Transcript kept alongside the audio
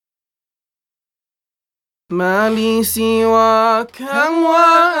ما لي سواك هم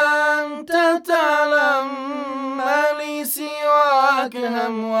وأنت تعلم، ما لي سواك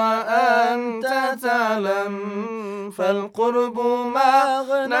هم وأنت تعلم، فالقرب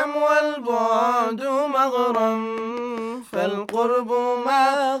مغنم والبعد مغرم، فالقرب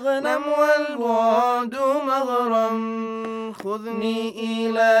مغنم والبعد مغرم. خذني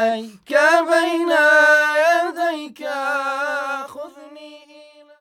إليك بين يديك،